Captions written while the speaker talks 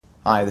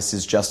Hi, this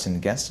is Justin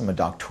Guest. I'm a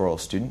doctoral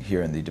student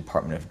here in the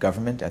Department of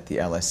Government at the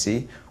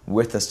LSE.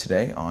 With us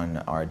today on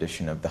our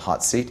edition of the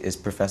Hot Seat is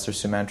Professor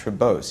Sumantra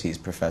Bose. He's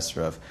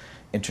Professor of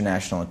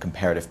International and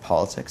Comparative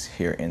Politics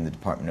here in the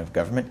Department of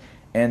Government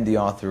and the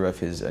author of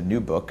his new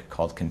book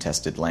called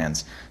Contested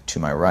Lands, to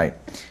my right.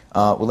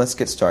 Well, let's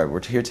get started.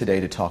 We're here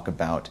today to talk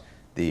about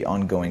the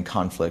ongoing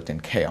conflict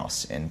and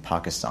chaos in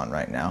Pakistan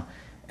right now.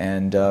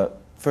 And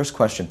first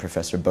question,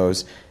 Professor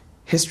Bose.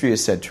 History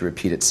is said to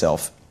repeat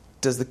itself.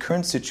 Does the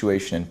current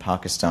situation in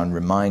Pakistan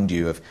remind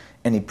you of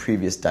any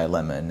previous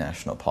dilemma in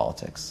national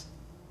politics?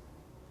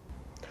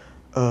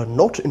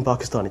 Not in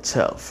Pakistan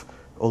itself,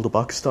 although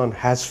Pakistan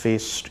has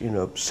faced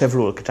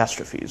several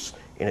catastrophes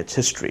in its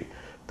history,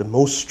 the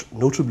most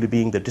notably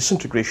being the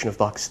disintegration of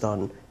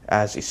Pakistan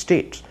as a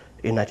state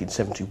in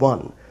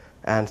 1971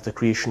 and the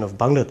creation of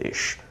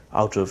Bangladesh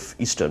out of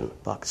eastern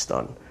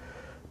Pakistan.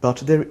 But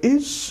there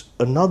is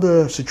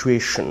another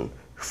situation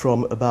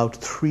from about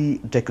 3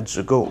 decades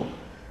ago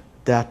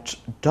that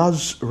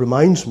does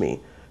remind me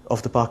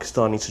of the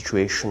Pakistani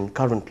situation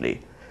currently,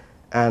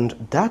 and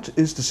that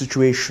is the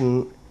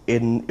situation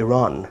in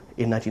Iran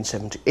in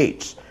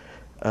 1978,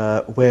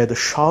 where the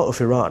Shah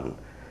of Iran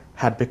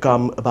had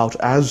become about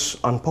as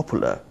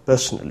unpopular,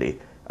 personally,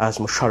 as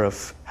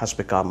Musharraf has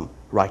become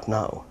right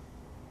now.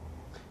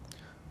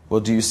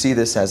 Well, do you see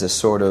this as a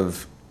sort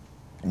of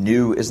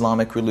new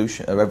Islamic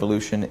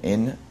revolution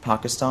in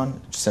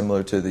Pakistan,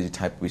 similar to the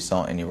type we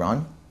saw in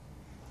Iran?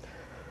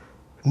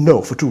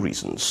 No, for 2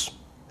 reasons.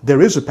 There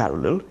is a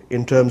parallel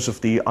in terms of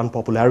the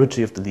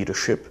unpopularity of the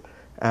leadership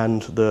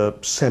and the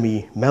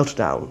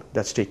semi-meltdown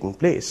that's taking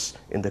place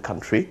in the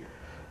country,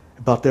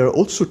 but there are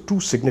also 2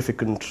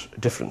 significant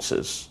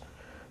differences.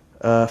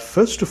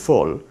 First of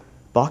all,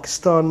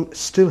 Pakistan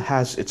still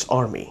has its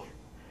army,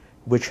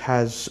 which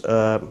has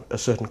a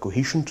certain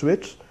cohesion to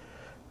it,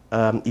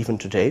 even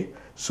today.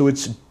 So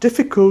it's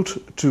difficult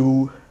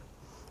to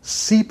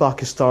see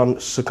Pakistan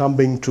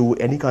succumbing to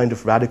any kind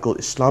of radical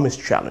Islamist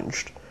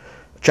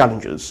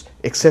challenges,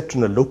 except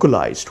in a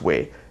localized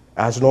way,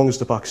 as long as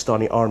the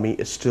Pakistani army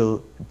is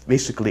still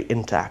basically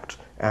intact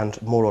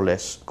and more or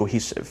less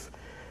cohesive.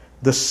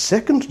 The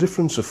second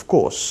difference, of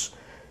course,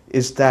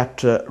 is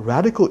that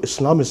radical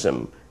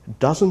Islamism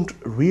doesn't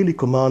really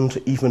command,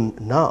 even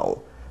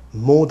now,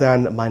 more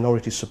than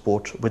minority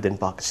support within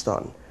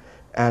Pakistan.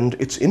 And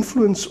its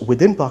influence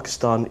within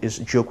Pakistan is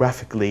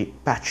geographically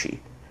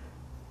patchy.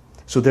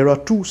 So there are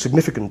 2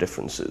 significant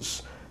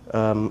differences.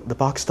 The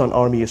Pakistan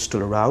army is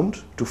still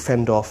around to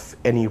fend off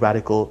any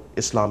radical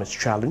Islamist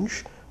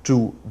challenge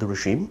to the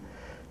regime.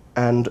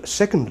 And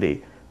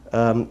secondly,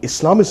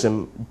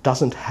 Islamism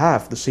doesn't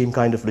have the same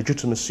kind of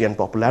legitimacy and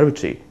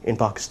popularity in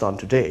Pakistan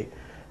today,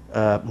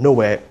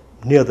 nowhere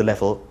near the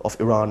level of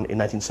Iran in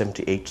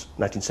 1978,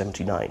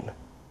 1979.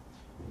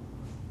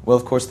 Well,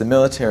 of course, the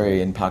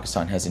military in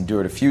Pakistan has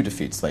endured a few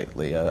defeats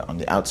lately on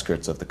the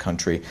outskirts of the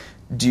country.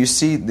 Do you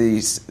see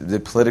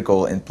the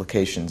political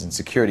implications and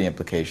security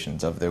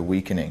implications of their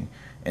weakening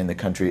in the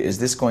country? Is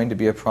this going to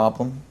be a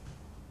problem?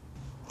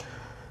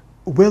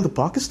 Well, the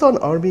Pakistan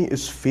army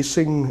is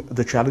facing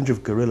the challenge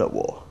of guerrilla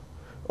war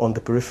on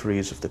the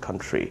peripheries of the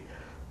country,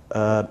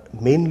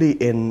 mainly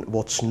in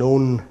what's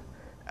known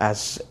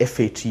as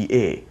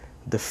FATA,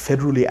 the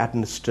federally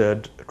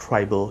administered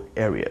tribal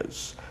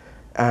areas.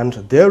 And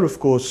there, of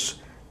course,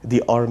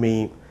 the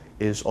army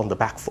is on the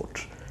back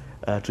foot,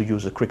 to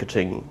use a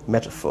cricketing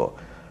metaphor.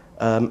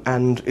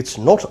 And it's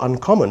not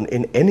uncommon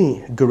in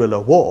any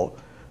guerrilla war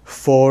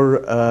for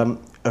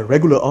a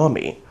regular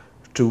army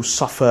to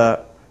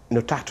suffer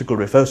tactical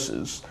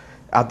reverses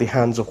at the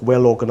hands of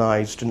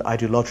well-organized and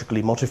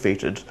ideologically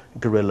motivated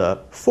guerrilla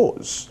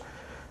foes.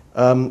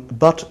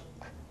 But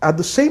at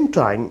the same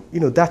time,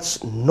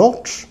 that's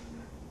not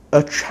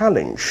a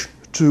challenge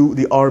to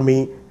the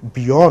army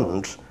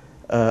beyond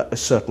a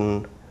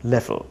certain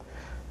level.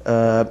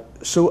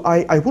 So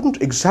I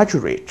wouldn't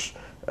exaggerate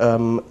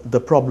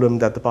the problem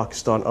that the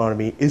Pakistan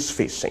army is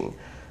facing.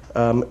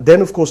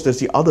 Then, of course, there's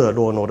the other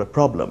law and order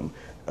problem,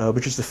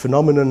 which is the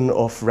phenomenon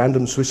of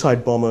random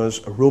suicide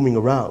bombers roaming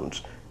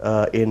around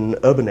in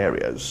urban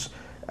areas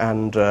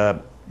and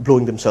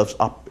blowing themselves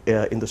up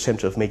in the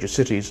center of major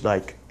cities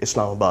like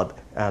Islamabad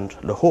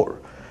and Lahore.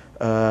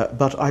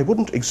 But I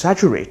wouldn't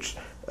exaggerate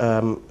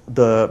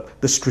the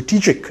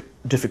strategic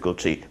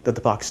difficulty that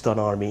the Pakistan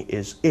army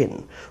is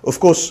in. Of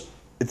course,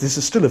 this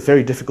is still a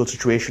very difficult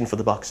situation for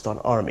the Pakistan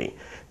army.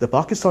 The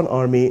Pakistan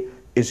army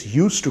is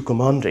used to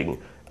commanding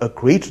a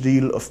great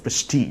deal of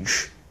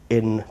prestige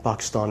in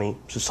Pakistani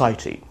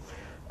society.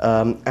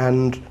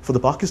 And for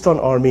the Pakistan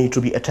army to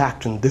be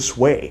attacked in this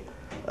way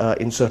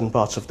in certain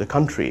parts of the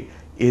country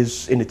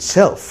is in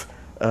itself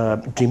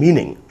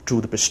demeaning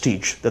to the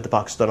prestige that the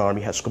Pakistan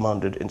army has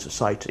commanded in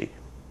society.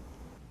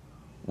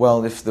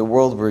 Well, if the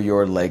world were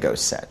your Lego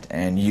set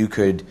and you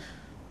could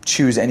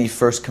choose any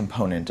first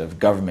component of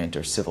government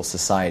or civil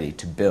society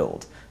to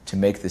build to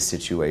make this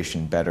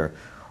situation better,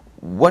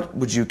 what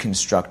would you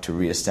construct to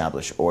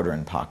reestablish order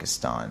in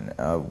Pakistan,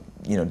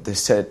 to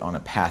set it on a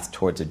path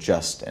towards a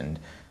just and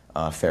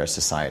fair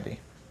society?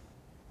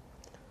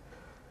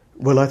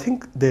 Well, I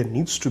think there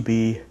needs to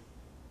be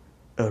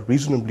a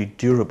reasonably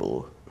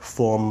durable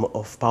form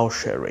of power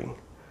sharing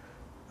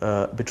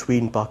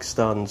between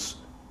Pakistan's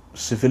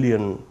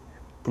civilian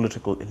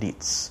political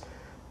elites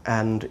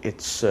and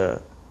its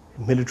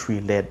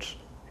military-led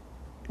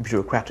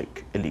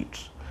bureaucratic elite.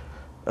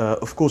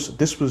 Of course,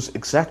 this was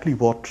exactly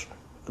what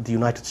the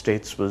United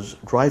States was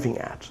driving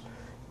at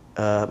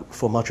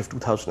for much of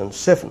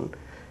 2007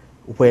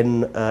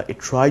 when it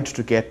tried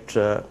to get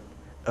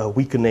a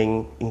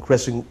weakening,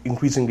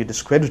 increasingly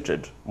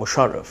discredited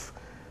Musharraf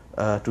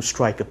to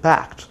strike a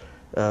pact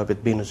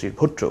with Benazir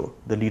Bhutto,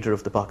 the leader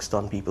of the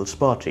Pakistan People's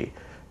Party.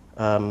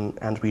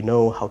 And we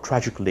know how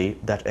tragically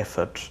that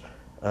effort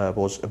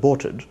was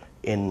aborted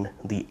in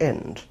the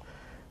end.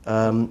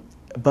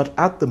 But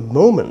at the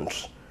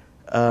moment,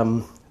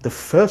 the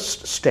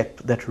first step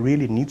that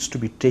really needs to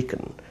be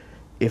taken,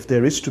 if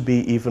there is to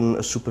be even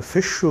a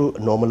superficial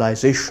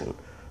normalization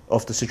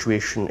of the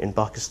situation in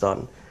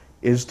Pakistan,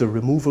 is the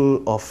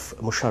removal of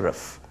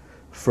Musharraf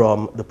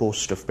from the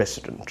post of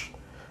president.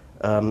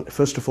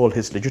 First of all,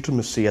 his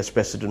legitimacy as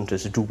president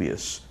is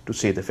dubious, to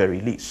say the very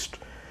least.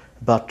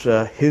 But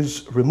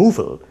his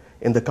removal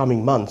in the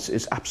coming months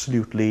is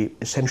absolutely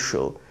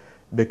essential,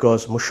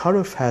 because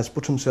Musharraf has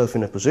put himself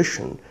in a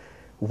position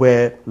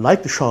where,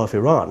 like the Shah of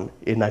Iran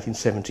in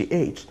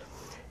 1978,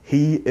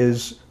 he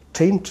is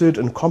tainted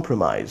and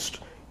compromised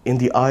in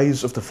the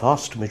eyes of the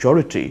vast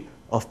majority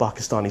of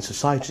Pakistani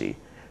society,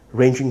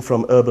 ranging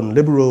from urban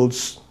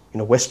liberals,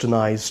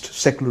 westernized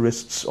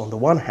secularists on the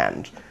one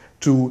hand,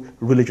 to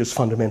religious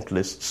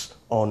fundamentalists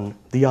on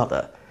the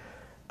other.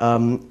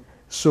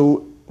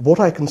 So what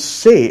I can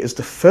say is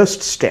the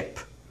first step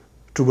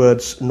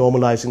towards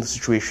normalizing the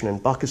situation in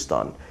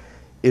Pakistan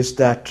is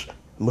that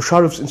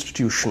Musharraf's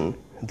institution,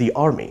 the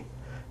army,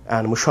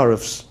 and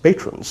Musharraf's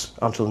patrons,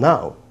 until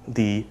now,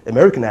 the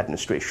American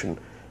administration,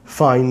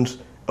 find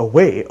a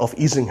way of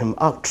easing him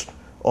out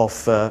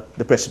of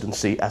the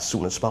presidency as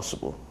soon as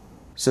possible.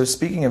 So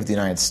speaking of the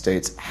United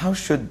States, how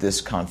should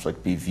this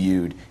conflict be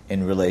viewed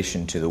in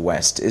relation to the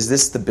West? Is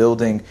this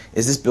building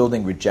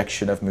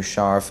rejection of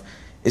Musharraf?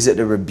 Is it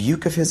a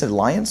rebuke of his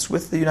alliance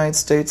with the United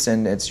States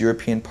and its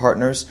European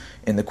partners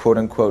in the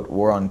quote-unquote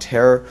war on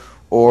terror?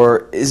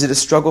 Or is it a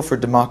struggle for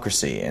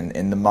democracy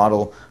in the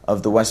model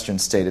of the Western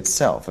state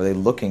itself? Are they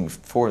looking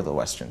for the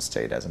Western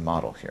state as a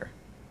model here?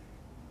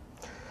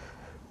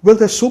 Well,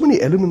 there's so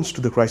many elements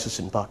to the crisis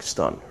in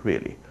Pakistan,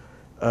 really.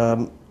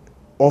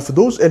 Of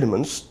those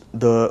elements,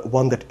 the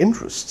one that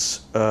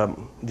interests the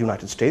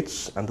United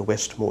States and the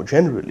West more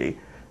generally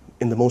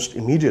in the most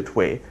immediate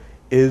way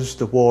is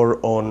the war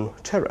on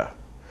terror,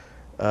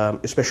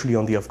 especially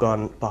on the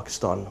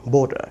Afghan-Pakistan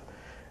border.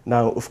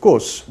 Now, of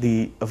course,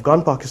 the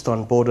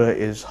Afghan-Pakistan border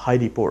is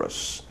highly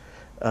porous.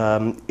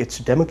 It's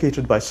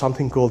demarcated by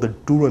something called the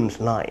Durand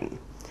Line,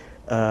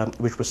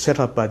 which was set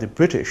up by the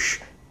British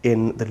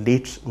in the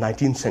late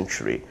 19th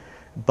century,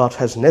 but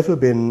has never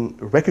been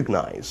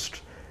recognized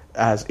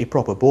as a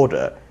proper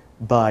border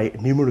by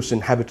numerous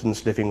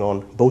inhabitants living on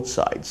both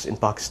sides in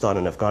Pakistan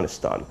and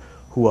Afghanistan,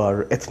 who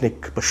are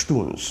ethnic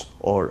Pashtuns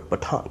or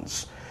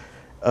Pathans.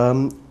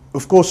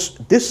 Of course,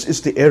 this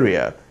is the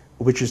area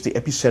which is the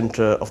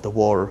epicenter of the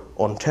war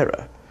on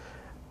terror.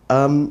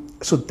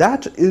 So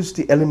that is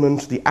the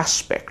element, the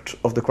aspect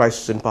of the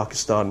crisis in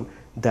Pakistan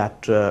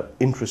that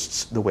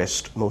interests the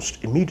West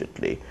most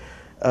immediately.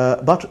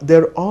 But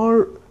there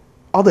are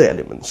other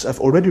elements. I've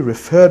already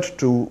referred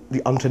to the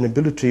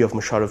untenability of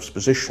Musharraf's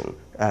position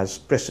as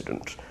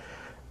president.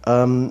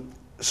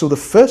 So the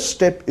first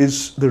step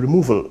is the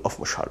removal of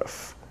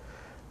Musharraf.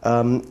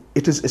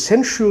 It is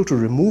essential to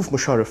remove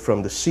Musharraf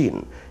from the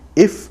scene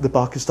if the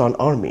Pakistan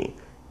army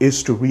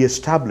is to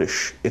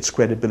re-establish its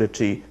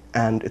credibility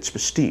and its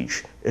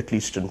prestige, at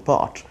least in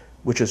part,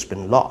 which has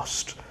been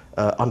lost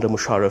under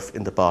Musharraf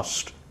in the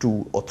past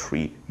 2 or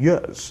 3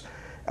 years.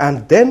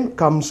 And then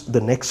comes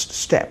the next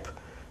step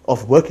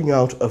of working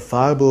out a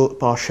viable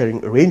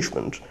power-sharing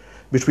arrangement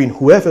between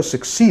whoever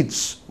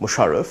succeeds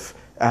Musharraf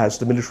as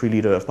the military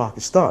leader of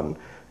Pakistan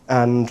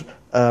and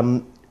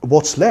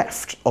what's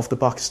left of the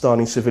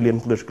Pakistani civilian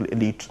political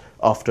elite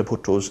after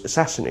Bhutto's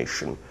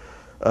assassination.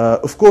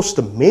 Of course,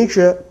 the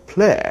major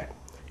player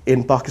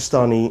in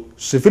Pakistani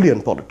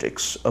civilian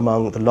politics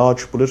among the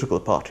large political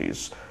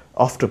parties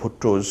after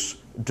Bhutto's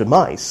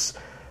demise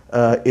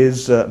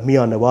is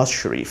Mian Nawaz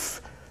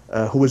Sharif,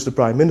 who was the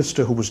prime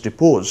minister who was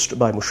deposed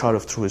by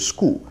Musharraf through his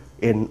coup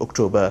in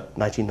October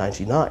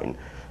 1999.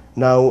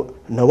 Now,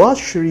 Nawaz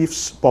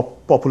Sharif's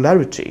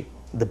popularity,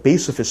 the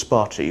base of his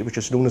party, which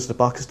is known as the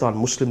Pakistan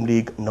Muslim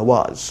League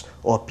Nawaz,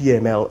 or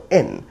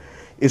PMLN,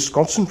 is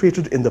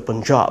concentrated in the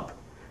Punjab,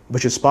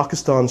 which is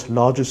Pakistan's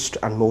largest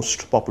and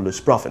most populous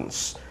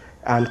province,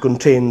 and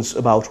contains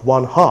about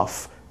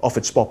 1/2 of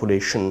its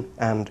population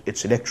and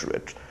its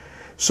electorate.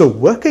 So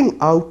working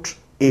out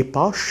a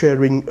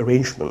power-sharing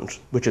arrangement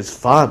which is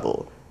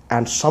viable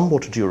and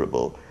somewhat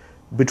durable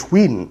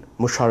between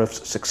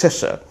Musharraf's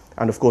successor,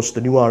 and of course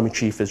the new army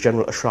chief is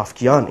General Ashraf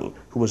Kiani,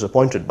 who was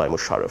appointed by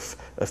Musharraf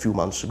a few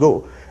months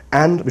ago,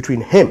 and between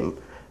him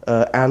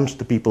and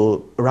the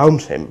people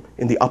around him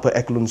in the upper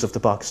echelons of the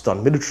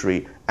Pakistan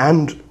military,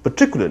 and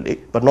particularly,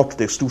 but not to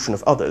the exclusion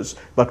of others,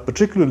 but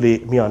particularly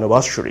Mian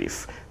Nawaz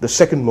Sharif, the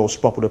second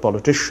most popular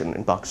politician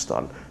in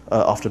Pakistan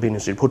after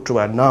Benazir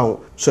Bhutto, and now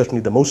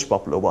certainly the most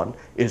popular one,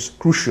 is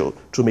crucial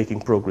to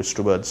making progress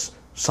towards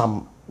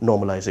some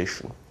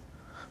normalization.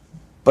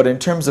 But in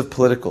terms of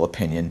political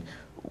opinion,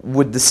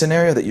 would the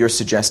scenario that you're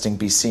suggesting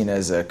be seen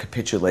as a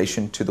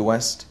capitulation to the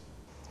West?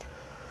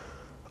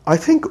 I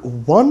think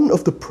one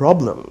of the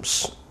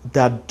problems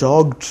that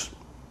dogged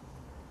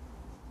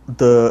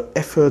the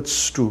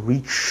efforts to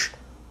reach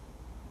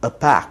a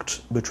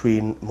pact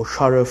between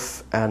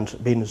Musharraf and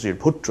Benazir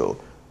Bhutto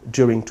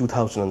during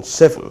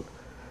 2007,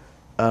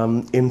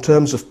 in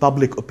terms of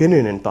public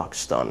opinion in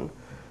Pakistan,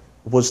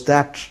 was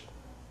that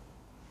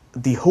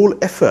the whole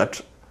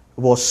effort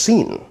was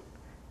seen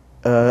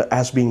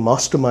as being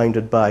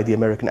masterminded by the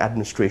American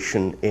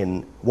administration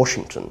in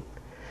Washington.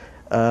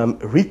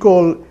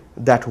 Recall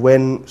that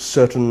when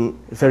certain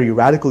very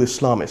radical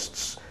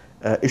Islamists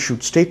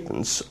issued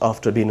statements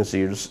after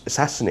Benazir's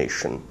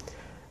assassination,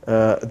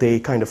 they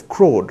kind of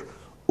crowed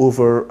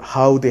over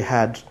how they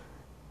had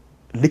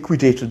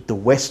liquidated the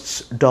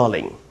West's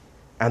darling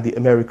and the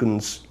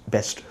Americans'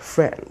 best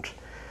friend.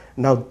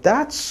 Now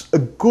that's a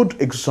good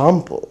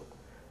example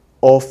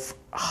of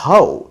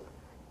how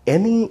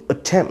any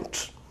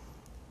attempt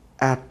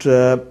at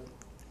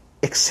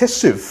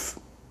excessive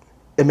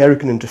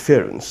American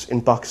interference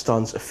in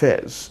Pakistan's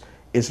affairs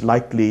is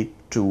likely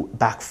to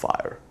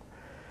backfire.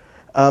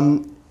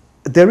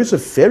 There is a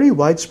very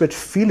widespread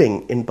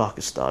feeling in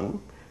Pakistan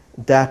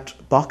that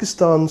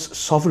Pakistan's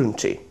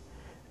sovereignty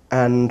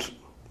and,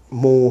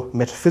 more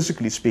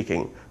metaphysically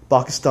speaking,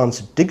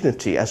 Pakistan's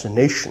dignity as a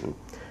nation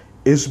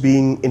is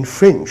being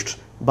infringed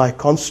by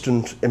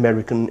constant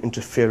American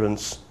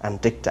interference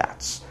and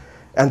diktats,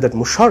 and that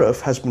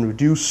Musharraf has been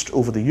reduced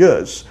over the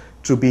years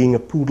to being a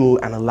poodle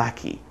and a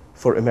lackey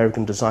for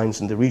American designs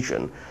in the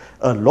region.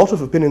 A lot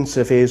of opinion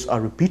surveys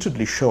are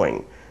repeatedly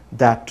showing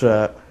that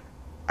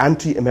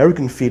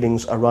anti-American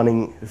feelings are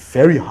running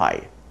very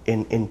high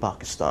in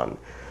Pakistan.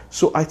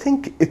 So I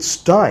think it's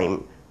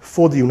time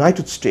for the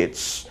United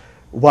States,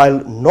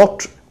 while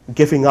not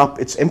giving up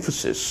its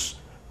emphasis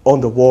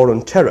on the war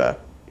on terror,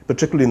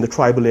 particularly in the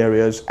tribal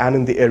areas and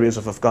in the areas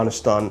of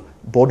Afghanistan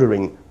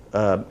bordering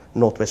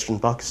northwestern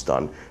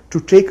Pakistan, to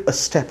take a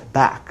step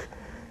back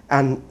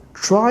and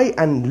try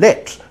and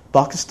let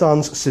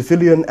Pakistan's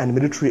civilian and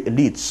military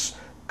elites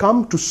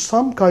come to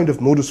some kind of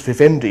modus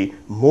vivendi,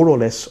 more or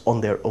less on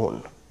their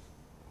own.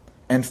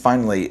 And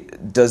finally,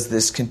 does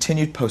this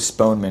continued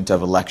postponement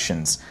of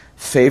elections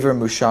favor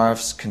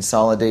Musharraf's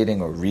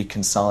consolidating or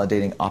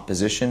reconsolidating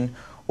opposition,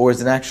 or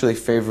is it actually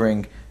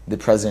favoring the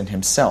president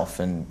himself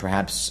and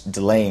perhaps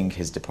delaying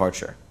his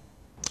departure?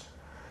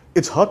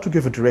 It's hard to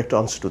give a direct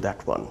answer to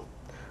that one.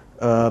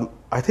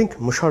 I think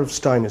Musharraf's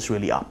time is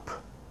really up.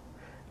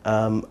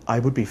 I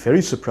would be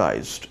very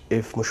surprised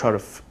if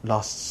Musharraf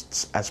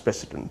lasts as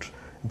president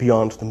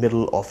beyond the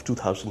middle of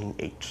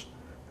 2008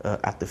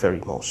 at the very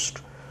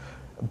most.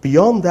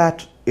 Beyond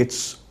that,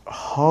 it's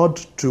hard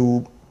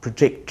to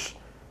predict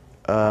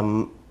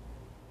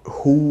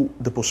who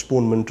the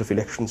postponement of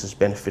elections is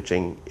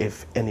benefiting,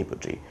 if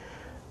anybody.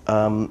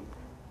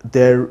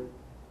 There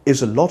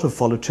is a lot of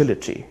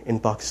volatility in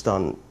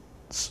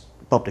Pakistan's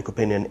public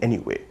opinion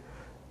anyway,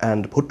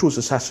 and Bhutto's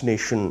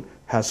assassination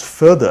has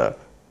further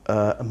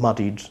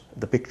muddied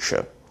the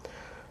picture.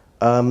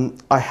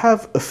 I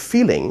have a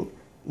feeling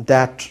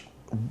that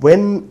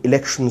when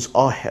elections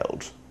are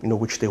held,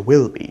 which they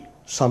will be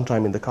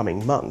sometime in the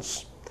coming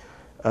months,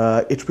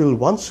 it will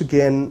once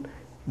again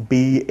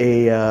be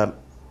a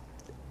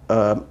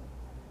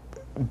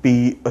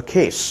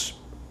case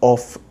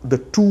of the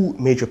two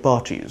major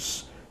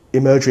parties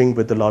emerging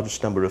with the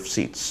largest number of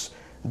seats.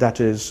 That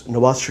is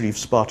Nawaz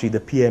Sharif's party,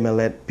 the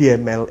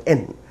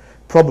PMLN,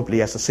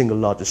 probably as the single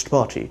largest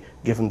party,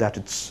 given that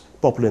it's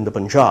popular in the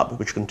Punjab,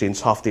 which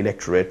contains half the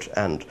electorate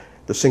and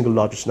the single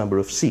largest number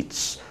of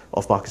seats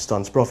of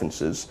Pakistan's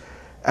provinces,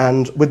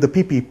 and with the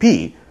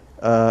PPP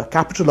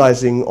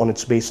capitalizing on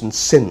its base in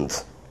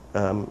Sindh,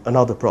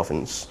 another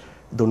province,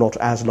 though not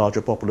as large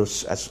a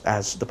populace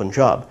as the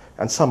Punjab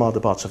and some other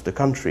parts of the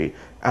country,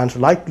 and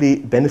likely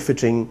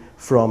benefiting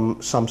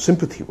from some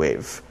sympathy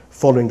wave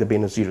following the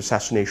Benazir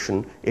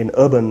assassination in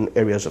urban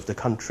areas of the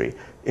country,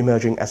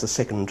 emerging as the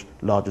second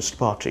largest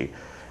party.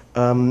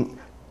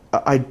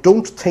 I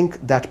don't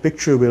think that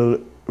picture will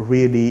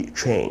really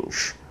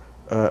change,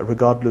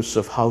 regardless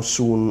of how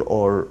soon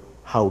or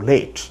how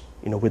late,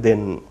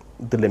 within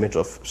the limit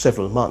of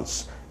several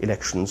months,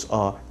 elections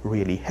are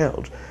really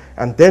held.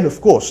 And then, of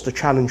course, the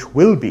challenge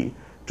will be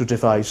to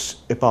devise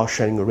a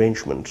power-sharing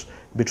arrangement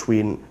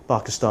between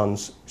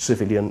Pakistan's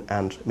civilian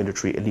and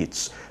military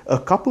elites. A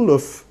couple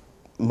of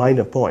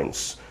minor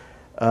points.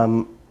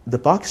 The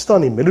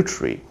Pakistani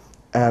military,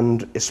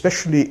 and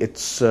especially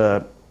its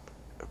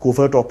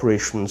covert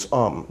operations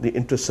arm, the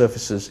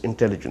Inter-Services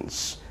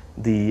Intelligence,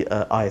 the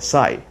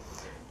ISI,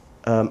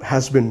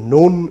 has been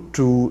known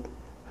to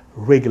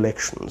rig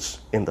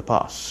elections in the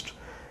past.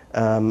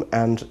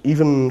 And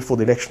even for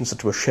the elections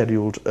that were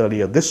scheduled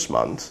earlier this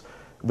month,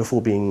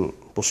 before being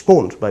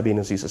postponed by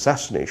Benazir's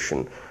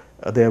assassination,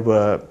 there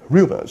were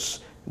rumors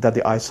that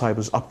the ISI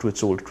was up to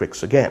its old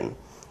tricks again,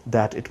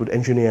 that it would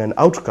engineer an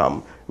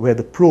outcome where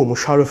the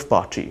pro-Musharraf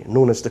party,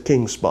 known as the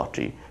King's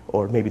Party,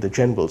 or maybe the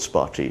General's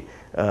Party,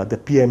 the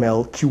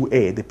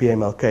PML-QA, the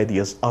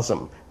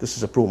PML-Qaidi-Azam, this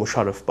is a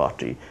pro-Musharraf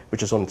party,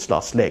 which is on its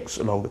last legs,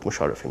 along with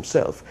Musharraf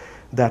himself,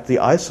 that the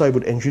ISI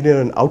would engineer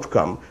an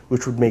outcome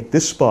which would make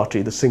this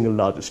party the single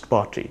largest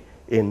party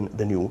in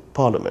the new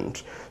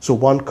parliament. So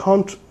one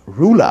can't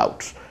rule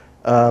out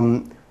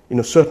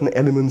certain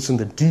elements in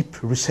the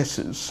deep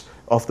recesses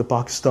of the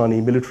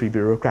Pakistani military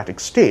bureaucratic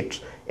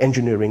state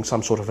engineering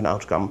some sort of an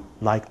outcome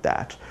like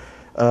that.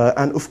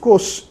 And of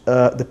course,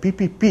 the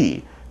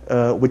PPP,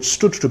 which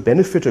stood to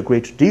benefit a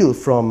great deal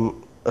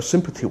from a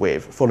sympathy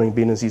wave following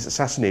Benazir's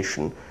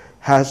assassination,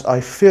 has,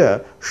 I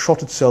fear,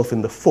 shot itself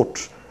in the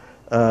foot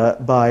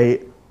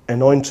by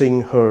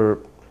anointing her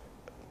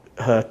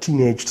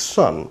teenaged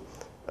son,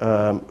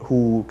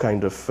 who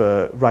kind of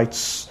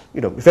writes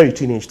very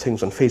teenage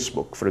things on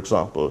Facebook, for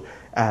example,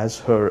 as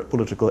her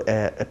political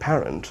heir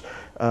apparent.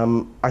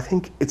 I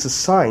think it's a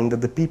sign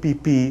that the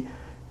PPP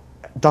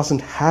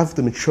doesn't have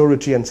the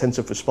maturity and sense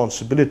of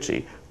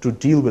responsibility to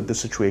deal with the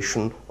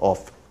situation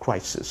of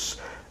crisis.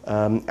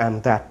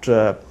 And that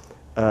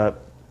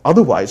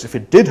otherwise, if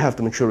it did have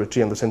the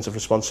maturity and the sense of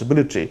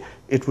responsibility,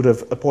 it would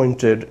have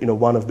appointed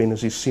one of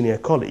Benazir's senior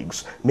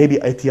colleagues, maybe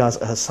Aitiaz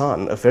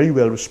Ahsan, a very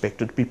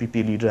well-respected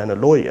PPP leader and a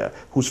lawyer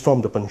who's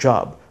from the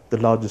Punjab, the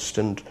largest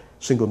and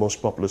single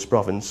most populous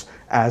province,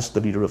 as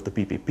the leader of the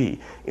PPP.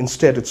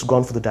 Instead, it's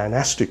gone for the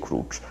dynastic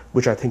route,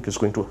 which I think is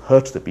going to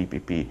hurt the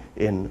PPP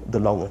in the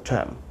longer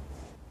term.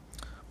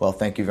 Well,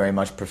 thank you very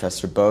much,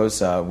 Professor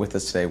Bose. With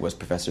us today was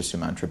Professor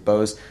Sumantra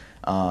Bose.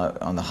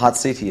 On the hot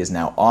seat, he is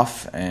now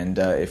off, and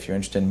if you're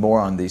interested in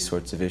more on these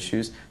sorts of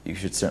issues, you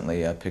should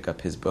certainly pick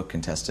up his book,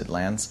 Contested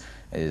Lands.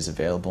 It is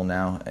available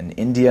now in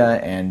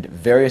India and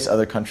various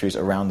other countries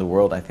around the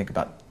world, I think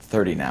about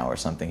 30 now or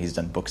something. He's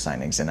done book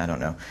signings, and I don't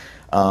know.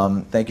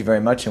 Thank you very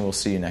much, and we'll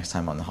see you next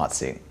time on the hot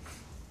seat.